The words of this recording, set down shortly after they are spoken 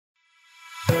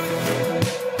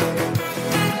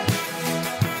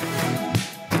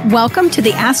Welcome to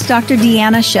the Ask Dr.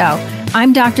 Deanna show.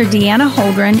 I'm Dr. Deanna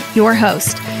Holgren, your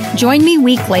host. Join me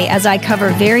weekly as I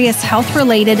cover various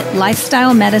health-related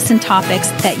lifestyle medicine topics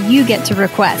that you get to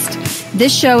request.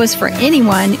 This show is for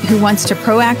anyone who wants to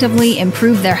proactively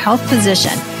improve their health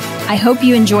position. I hope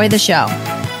you enjoy the show.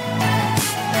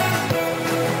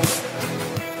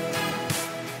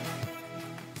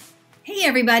 Hey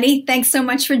everybody, thanks so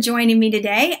much for joining me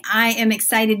today. I am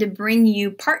excited to bring you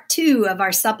part 2 of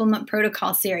our supplement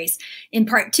protocol series. In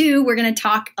part 2, we're going to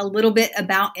talk a little bit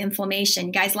about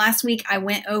inflammation. Guys, last week I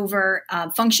went over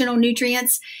functional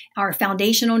nutrients, our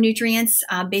foundational nutrients,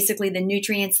 basically the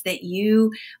nutrients that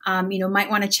you might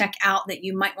want to check out, that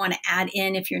you might want to add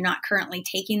in if you're not currently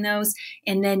taking those.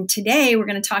 And then today we're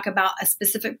going to talk about a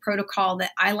specific protocol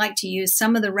that I like to use,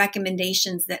 some of the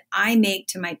recommendations that I make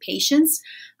to my patients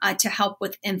to help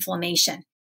with inflammation.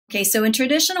 Okay, so in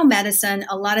traditional medicine,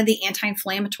 a lot of the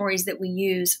anti-inflammatories that we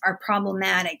use are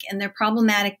problematic, and they're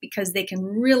problematic because they can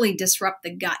really disrupt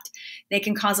the gut. They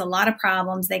can cause a lot of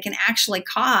problems. They can actually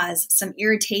cause some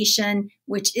irritation,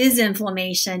 which is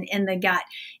inflammation in the gut.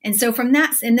 And so from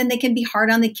that, and then they can be hard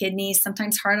on the kidneys,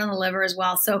 sometimes hard on the liver as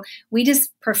well. So we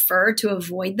just prefer to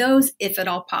avoid those if at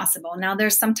all possible. Now,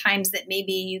 there's some times that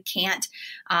maybe you can't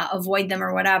avoid them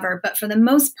or whatever, but for the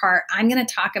most part, I'm going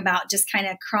to talk about just kind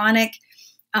of chronic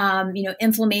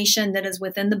inflammation that is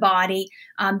within the body.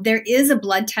 There is a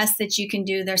blood test that you can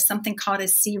do. There's something called a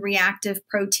C-reactive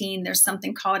protein. There's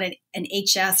something called an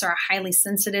HS, or a highly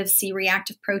sensitive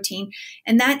C-reactive protein.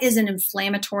 And that is an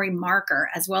inflammatory marker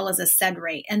as well as a SED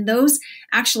rate. And those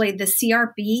actually, the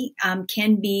CRP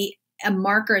can be a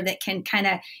marker that can kind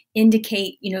of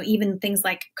indicate, even things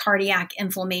like cardiac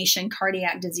inflammation,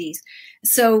 cardiac disease.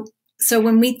 So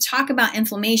when we talk about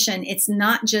inflammation, it's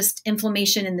not just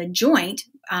inflammation in the joint,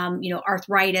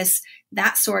 arthritis,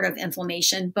 that sort of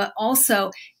inflammation, but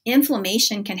also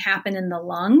inflammation can happen in the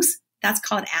lungs. That's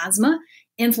called asthma.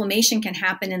 Inflammation can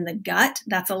happen in the gut.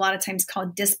 That's a lot of times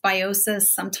called dysbiosis.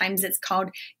 Sometimes it's called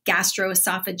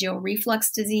gastroesophageal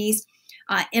reflux disease.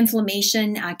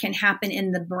 Inflammation can happen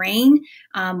in the brain,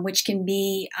 which can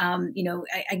be,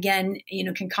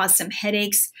 can cause some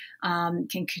headaches,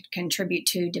 can contribute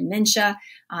to dementia,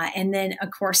 and then,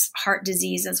 of course, heart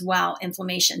disease as well,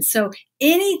 inflammation. So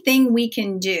anything we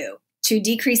can do to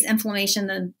decrease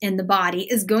inflammation in the body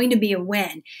is going to be a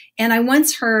win. And I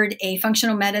once heard a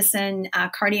functional medicine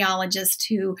cardiologist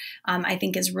who I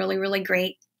think is really, really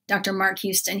great, Dr. Mark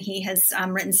Houston. He has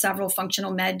written several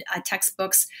functional med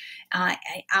textbooks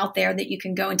out there that you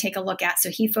can go and take a look at. So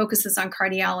he focuses on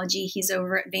cardiology. He's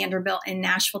over at Vanderbilt in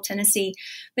Nashville, Tennessee.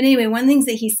 But anyway, one of the things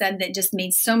that he said that just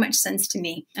made so much sense to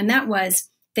me, and that was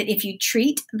that if you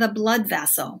treat the blood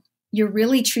vessel, you're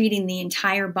really treating the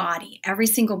entire body, every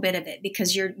single bit of it,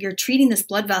 because you're treating this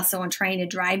blood vessel and trying to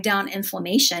drive down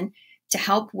inflammation to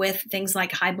help with things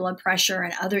like high blood pressure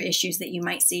and other issues that you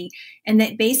might see. And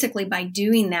that basically by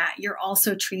doing that, you're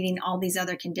also treating all these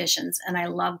other conditions. And I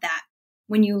love that.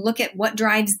 When you look at what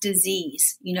drives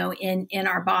disease, in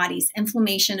our bodies,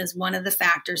 inflammation is one of the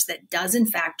factors that does in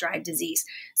fact drive disease.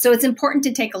 So it's important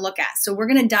to take a look at. So we're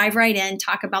going to dive right in,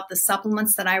 talk about the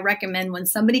supplements that I recommend when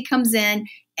somebody comes in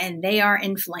and they are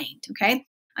inflamed, okay?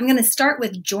 I'm going to start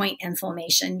with joint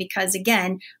inflammation because,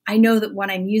 again, I know that what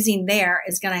I'm using there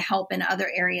is going to help in other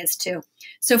areas too.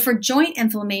 So for joint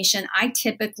inflammation, I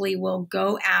typically will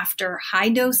go after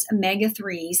high-dose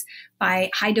omega-3s.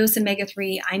 By high-dose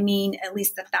omega-3, I mean at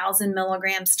least 1,000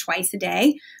 milligrams twice a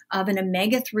day of an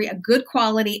omega-3, a good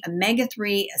quality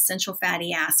omega-3 essential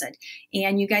fatty acid.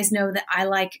 And you guys know that I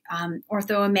like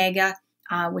Ortho Omega,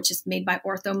 which is made by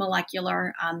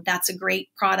Orthomolecular. That's a great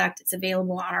product. It's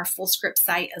available on our FullScript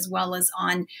site as well as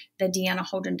on the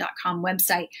deannaholdren.com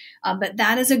website. But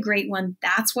that is a great one.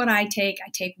 That's what I take. I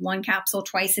take 1 capsule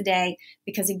twice a day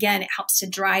because, again, it helps to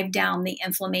drive down the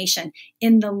inflammation.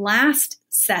 In the last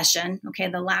session,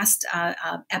 the last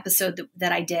episode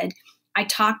that I did, I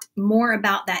talked more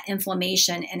about that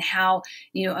inflammation and how,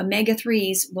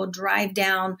 omega-3s will drive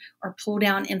down or pull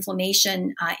down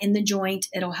inflammation in the joint.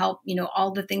 It'll help,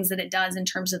 all the things that it does in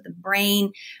terms of the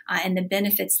brain and the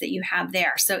benefits that you have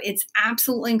there. So it's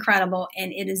absolutely incredible.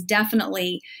 And it is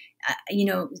definitely,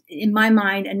 in my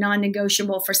mind, a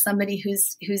non-negotiable for somebody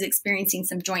who's experiencing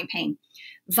some joint pain.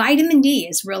 Vitamin D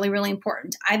is really, really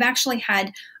important. I've actually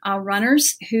had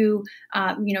runners who,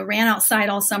 ran outside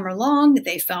all summer long.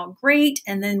 They felt great.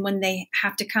 And then when they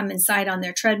have to come inside on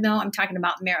their treadmill, I'm talking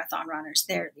about marathon runners.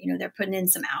 They're putting in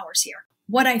some hours here.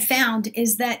 What I found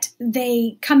is that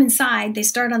they come inside, they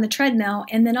start on the treadmill,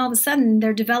 and then all of a sudden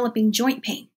they're developing joint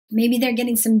pain. Maybe they're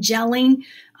getting some gelling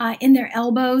in their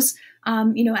elbows,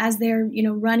 as they're,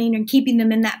 running and keeping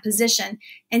them in that position.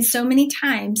 And so many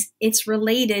times it's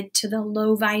related to the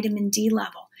low vitamin D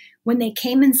level. When they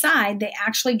came inside, they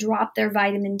actually dropped their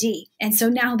vitamin D. And so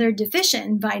now they're deficient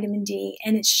in vitamin D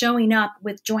and it's showing up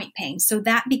with joint pain. So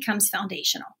that becomes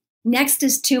foundational. Next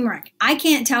is turmeric. I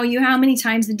can't tell you how many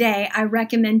times a day I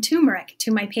recommend turmeric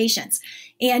to my patients.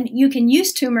 And you can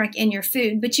use turmeric in your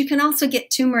food, but you can also get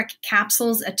turmeric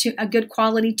capsules, a good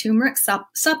quality turmeric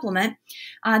supplement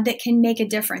that can make a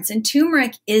difference. And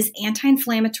turmeric is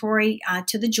anti-inflammatory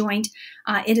to the joint.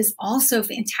 It is also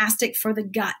fantastic for the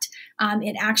gut.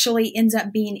 It actually ends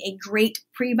up being a great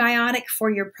prebiotic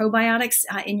for your probiotics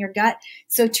in your gut.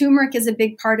 So turmeric is a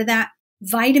big part of that.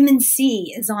 Vitamin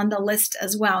C is on the list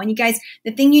as well. And you guys,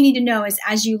 the thing you need to know is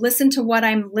as you listen to what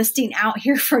I'm listing out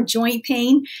here for joint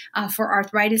pain, for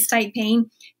arthritis type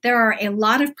pain, there are a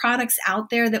lot of products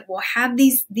out there that will have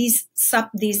these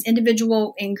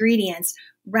individual ingredients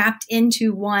wrapped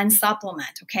into one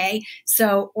supplement, okay?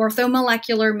 So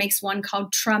Orthomolecular makes one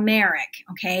called turmeric,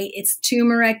 okay? It's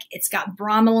turmeric, it's got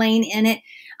bromelain in it,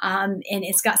 and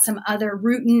it's got some other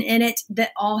rutin in it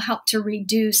that all help to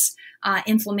reduce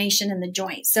inflammation in the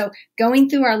joint. So going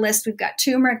through our list, we've got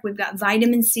turmeric, we've got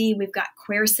vitamin C, we've got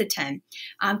quercetin.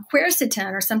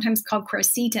 Quercetin, or sometimes called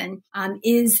quercetin,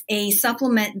 is a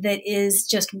supplement that is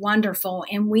just wonderful.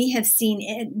 And we have seen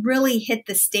it really hit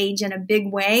the stage in a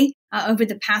big way over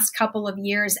the past couple of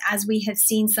years, as we have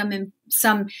seen some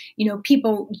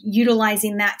people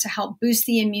utilizing that to help boost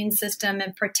the immune system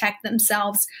and protect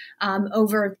themselves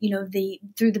over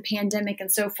through the pandemic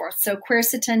and so forth. So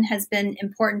quercetin has been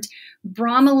important.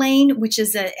 Bromelain, which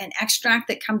is an extract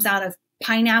that comes out of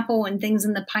pineapple and things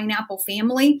in the pineapple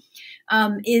family,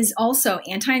 is also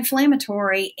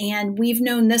anti-inflammatory. And we've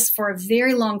known this for a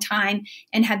very long time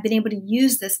and have been able to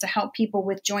use this to help people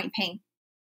with joint pain.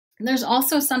 There's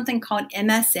also something called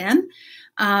MSM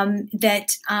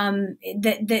that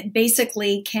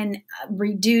basically can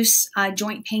reduce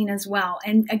joint pain as well.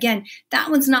 And again,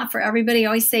 that one's not for everybody. I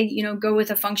always say, go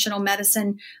with a functional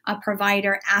medicine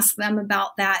provider, ask them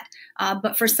about that.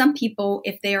 But for some people,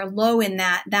 if they are low in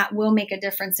that will make a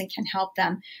difference and can help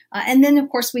them. And then, of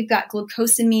course, we've got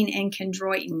glucosamine and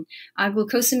chondroitin.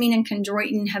 Glucosamine and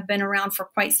chondroitin have been around for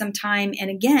quite some time, and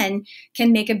again,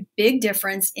 can make a big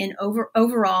difference in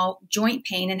overall joint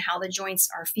pain and how the joints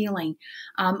are feeling.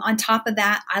 On top of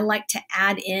that, I like to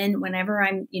add in, whenever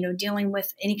I'm, dealing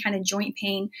with any kind of joint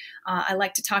pain, I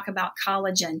like to talk about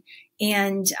collagen.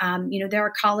 And, there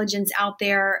are collagens out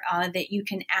there that you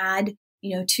can add,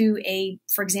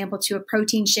 for example, to a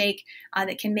protein shake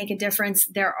that can make a difference.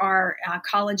 There are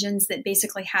collagens that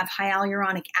basically have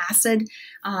hyaluronic acid.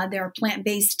 There are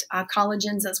plant-based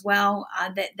collagens as well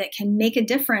that can make a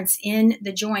difference in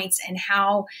the joints and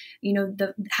how,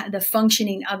 the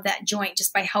functioning of that joint,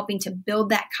 just by helping to build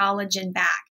that collagen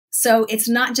back. So it's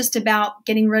not just about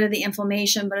getting rid of the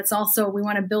inflammation, but it's also, we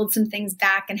want to build some things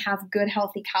back and have good,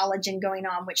 healthy collagen going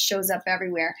on, which shows up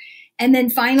everywhere. And then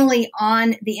finally,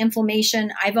 on the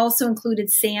inflammation, I've also included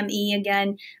SAMe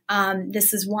again.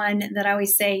 This is one that I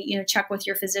always say, check with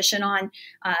your physician on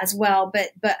as well. But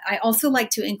I also like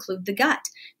to include the gut,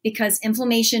 because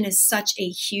inflammation is such a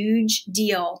huge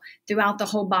deal throughout the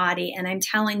whole body. And I'm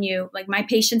telling you, like my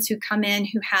patients who come in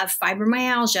who have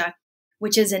fibromyalgia,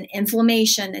 which is an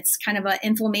inflammation. It's kind of an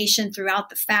inflammation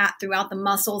throughout the fat, throughout the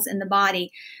muscles in the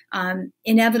body.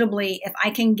 Inevitably, if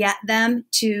I can get them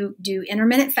to do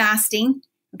intermittent fasting,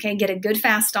 okay, get a good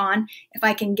fast on, if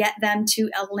I can get them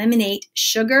to eliminate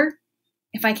sugar,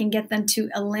 if I can get them to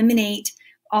eliminate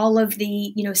all of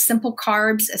the, simple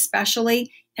carbs,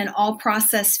 especially, and all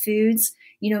processed foods,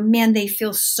 man, they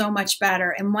feel so much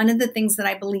better. And one of the things that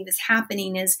I believe is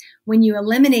happening is when you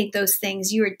eliminate those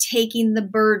things, you are taking the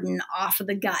burden off of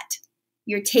the gut.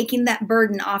 You're taking that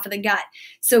burden off of the gut.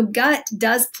 So gut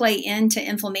does play into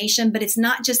inflammation, but it's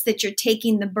not just that you're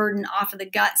taking the burden off of the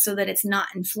gut so that it's not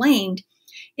inflamed.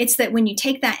 It's that when you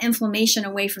take that inflammation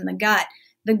away from the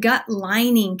gut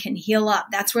lining can heal up.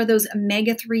 That's where those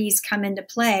omega-3s come into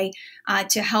play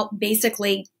to help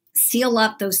basically seal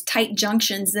up those tight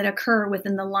junctions that occur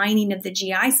within the lining of the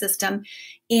GI system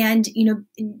and,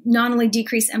 not only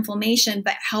decrease inflammation,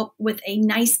 but help with a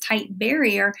nice tight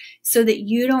barrier so that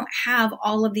you don't have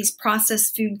all of these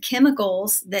processed food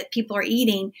chemicals that people are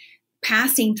eating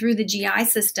passing through the GI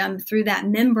system, through that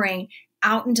membrane,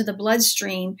 out into the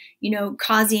bloodstream,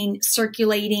 causing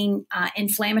circulating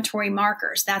inflammatory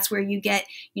markers. That's where you get,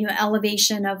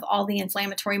 elevation of all the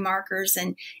inflammatory markers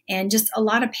and just a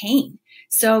lot of pain.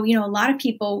 So, a lot of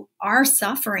people are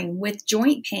suffering with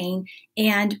joint pain,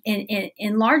 and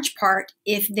in large part,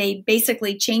 if they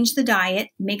basically change the diet,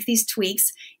 make these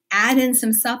tweaks, add in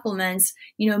some supplements,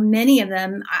 many of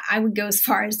them, I would go as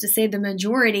far as to say the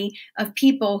majority of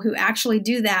people who actually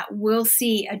do that will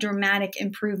see a dramatic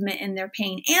improvement in their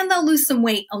pain, and they'll lose some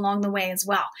weight along the way as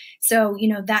well. So,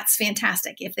 that's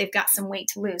fantastic if they've got some weight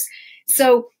to lose.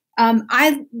 So,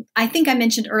 I think I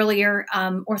mentioned earlier,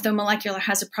 Orthomolecular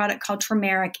has a product called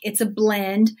turmeric. It's a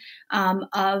blend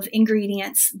of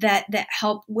ingredients that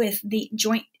help with the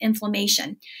joint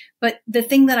inflammation. But the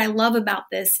thing that I love about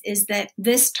this is that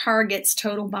this targets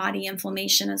total body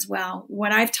inflammation as well.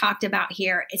 What I've talked about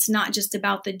here, it's not just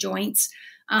about the joints.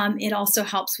 It also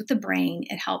helps with the brain.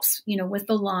 It helps, with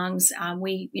the lungs.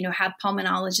 We, have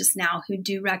pulmonologists now who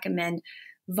do recommend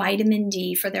vitamin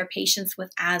D for their patients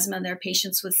with asthma, their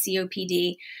patients with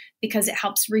COPD, because it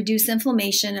helps reduce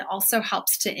inflammation. It also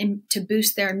helps to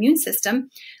boost their immune system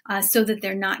so that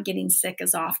they're not getting sick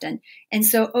as often. And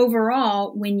so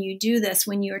overall, when you do this,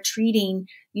 when you're treating,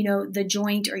 the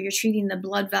joint, or you're treating the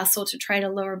blood vessel to try to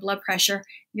lower blood pressure,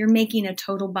 you're making a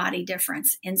total body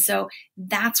difference. And so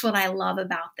that's what I love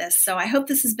about this. So I hope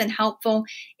this has been helpful.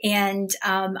 And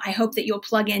I hope that you'll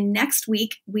plug in next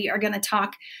week. We are going to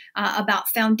talk about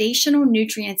foundational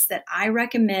nutrients that I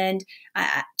recommend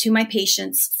to my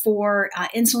patients for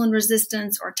insulin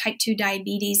resistance or type 2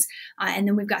 diabetes. And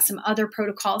then we've got some other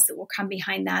protocols that will come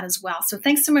behind that as well. So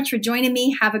thanks so much for joining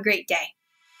me. Have a great day.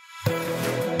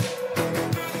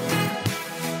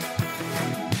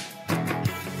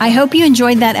 I hope you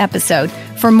enjoyed that episode.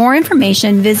 For more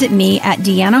information, visit me at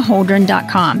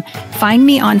deannaholdren.com. Find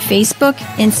me on Facebook,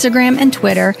 Instagram, and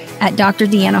Twitter at Dr.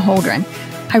 Deanna Holdren.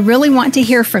 I really want to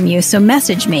hear from you, so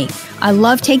message me. I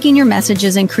love taking your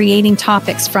messages and creating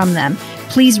topics from them.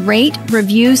 Please rate,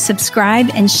 review, subscribe,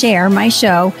 and share my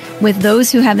show with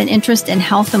those who have an interest in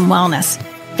health and wellness.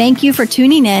 Thank you for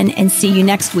tuning in, and see you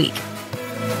next week.